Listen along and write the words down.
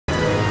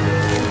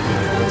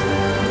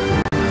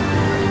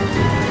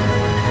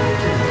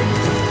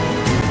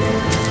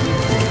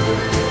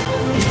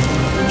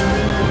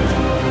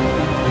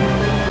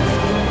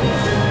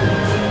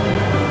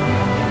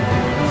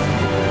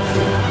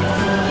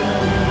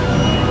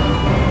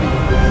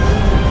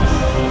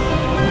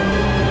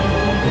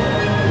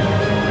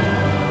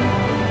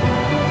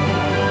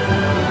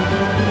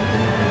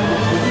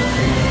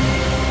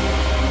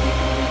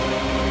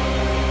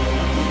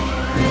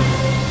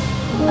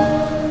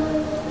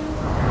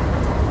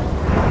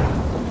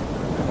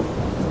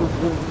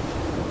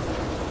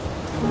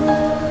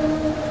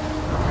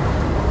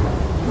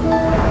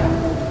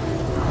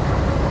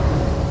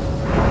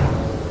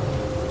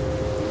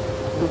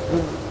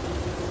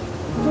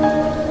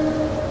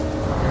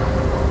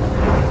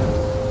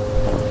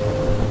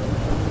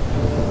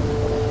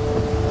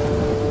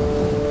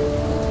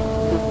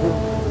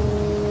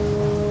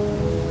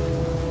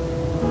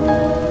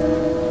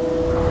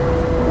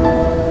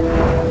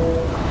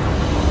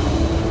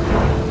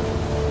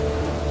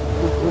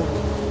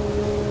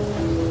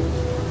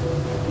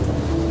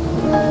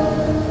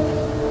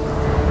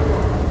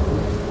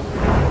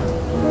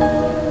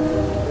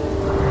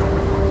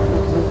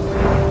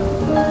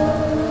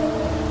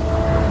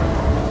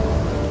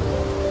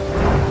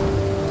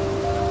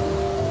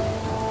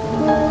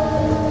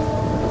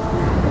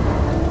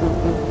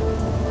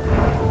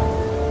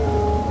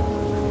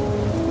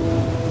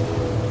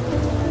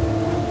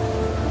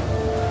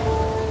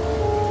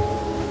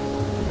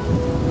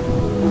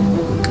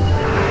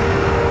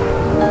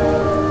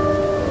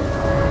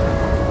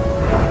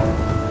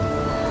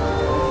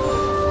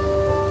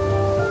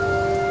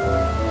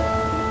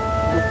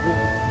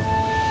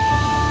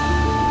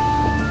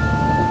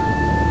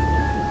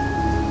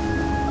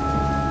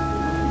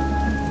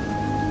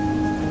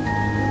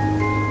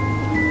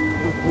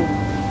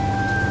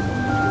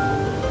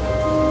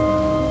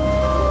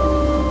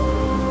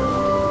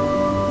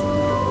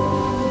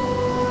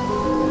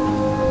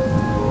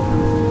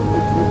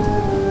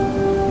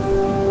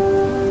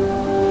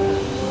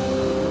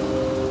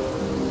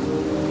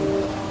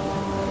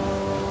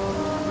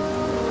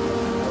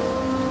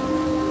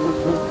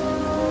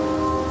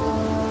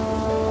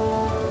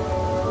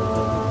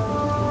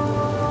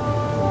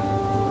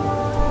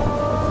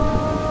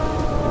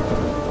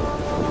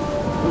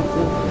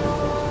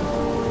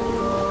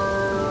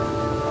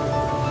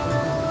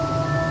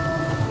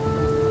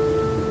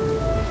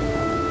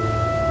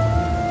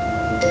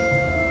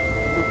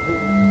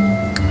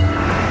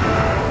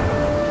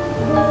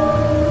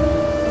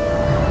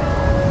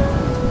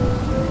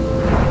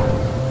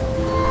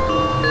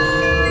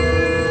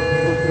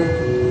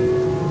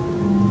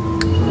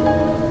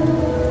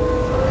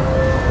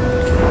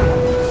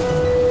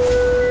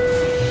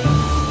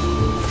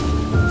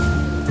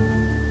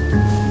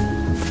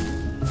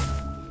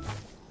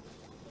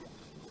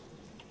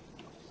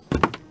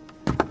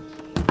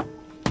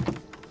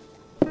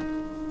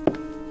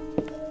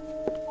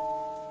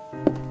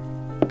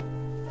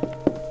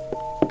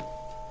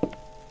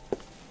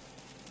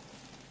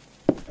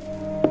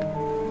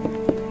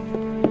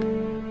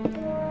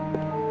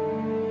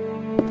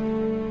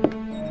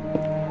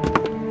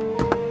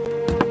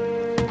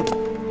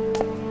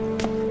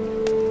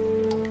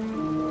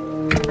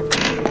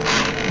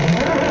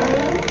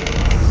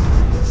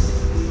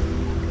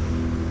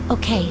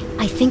Okay,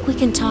 I think we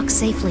can talk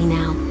safely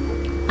now.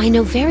 I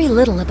know very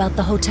little about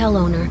the hotel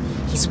owner.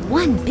 He's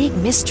one big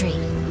mystery.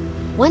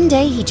 One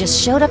day he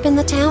just showed up in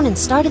the town and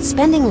started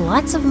spending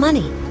lots of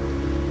money.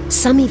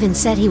 Some even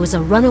said he was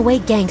a runaway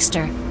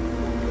gangster.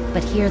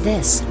 But hear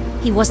this,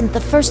 he wasn't the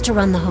first to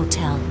run the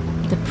hotel.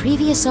 The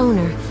previous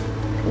owner,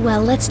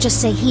 well, let's just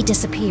say he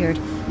disappeared,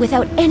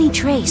 without any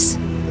trace.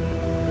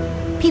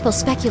 People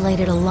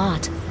speculated a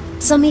lot.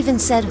 Some even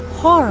said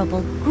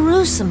horrible,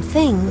 gruesome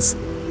things.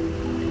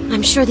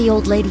 I'm sure the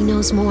old lady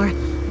knows more,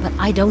 but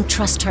I don't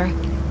trust her.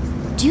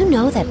 Do you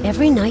know that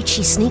every night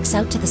she sneaks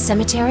out to the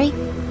cemetery?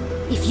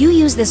 If you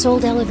use this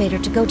old elevator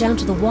to go down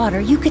to the water,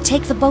 you could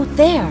take the boat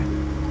there.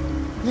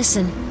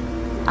 Listen,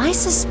 I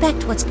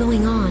suspect what's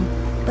going on,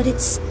 but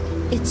it's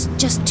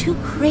just too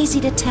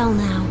crazy to tell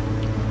now.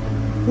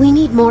 We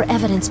need more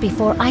evidence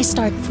before I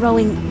start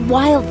throwing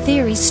wild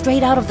theories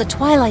straight out of the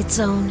Twilight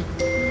Zone.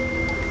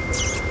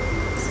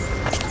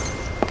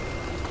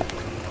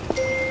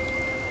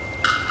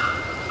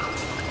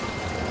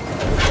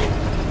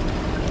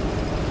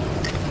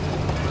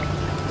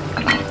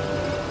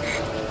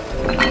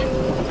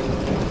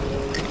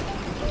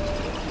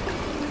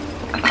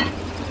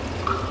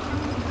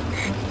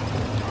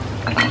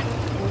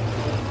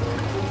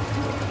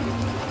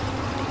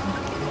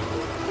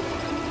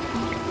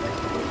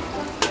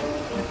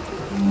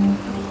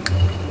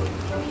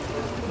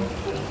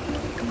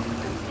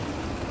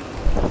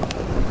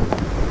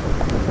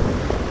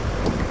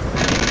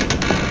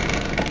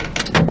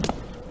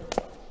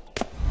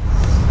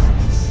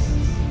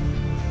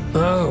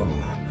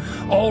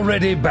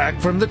 Already back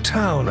from the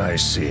town, I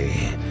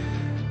see.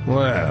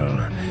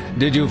 Well,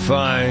 did you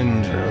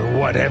find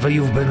whatever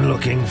you've been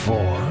looking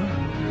for?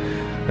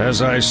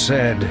 As I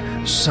said,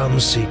 some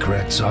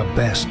secrets are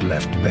best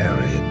left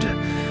buried.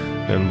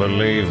 And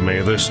believe me,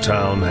 this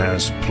town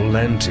has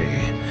plenty.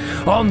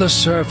 On the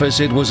surface,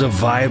 it was a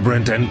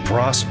vibrant and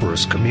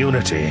prosperous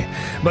community.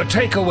 But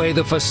take away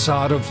the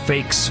facade of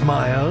fake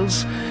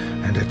smiles,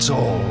 and it's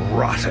all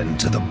rotten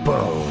to the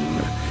bone.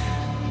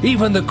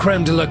 Even the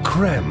creme de la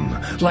creme,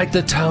 like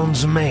the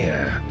town's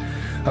mayor.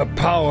 A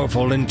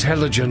powerful,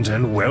 intelligent,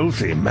 and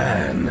wealthy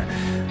man,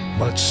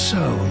 but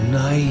so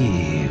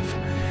naive.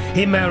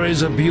 He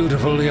marries a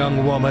beautiful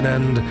young woman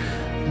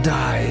and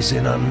dies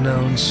in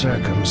unknown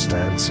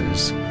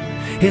circumstances.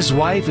 His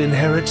wife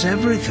inherits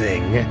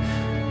everything.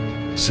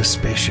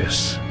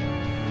 Suspicious,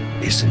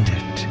 isn't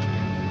it?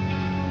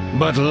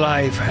 But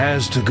life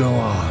has to go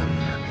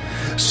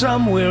on.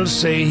 Some will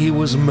say he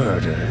was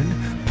murdered,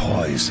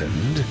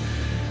 poisoned,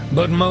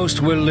 but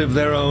most will live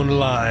their own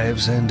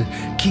lives and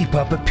keep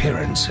up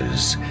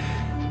appearances.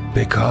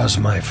 Because,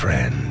 my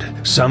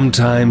friend,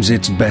 sometimes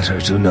it's better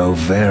to know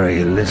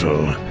very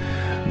little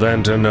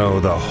than to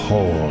know the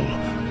whole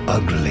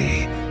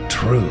ugly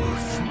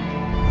truth.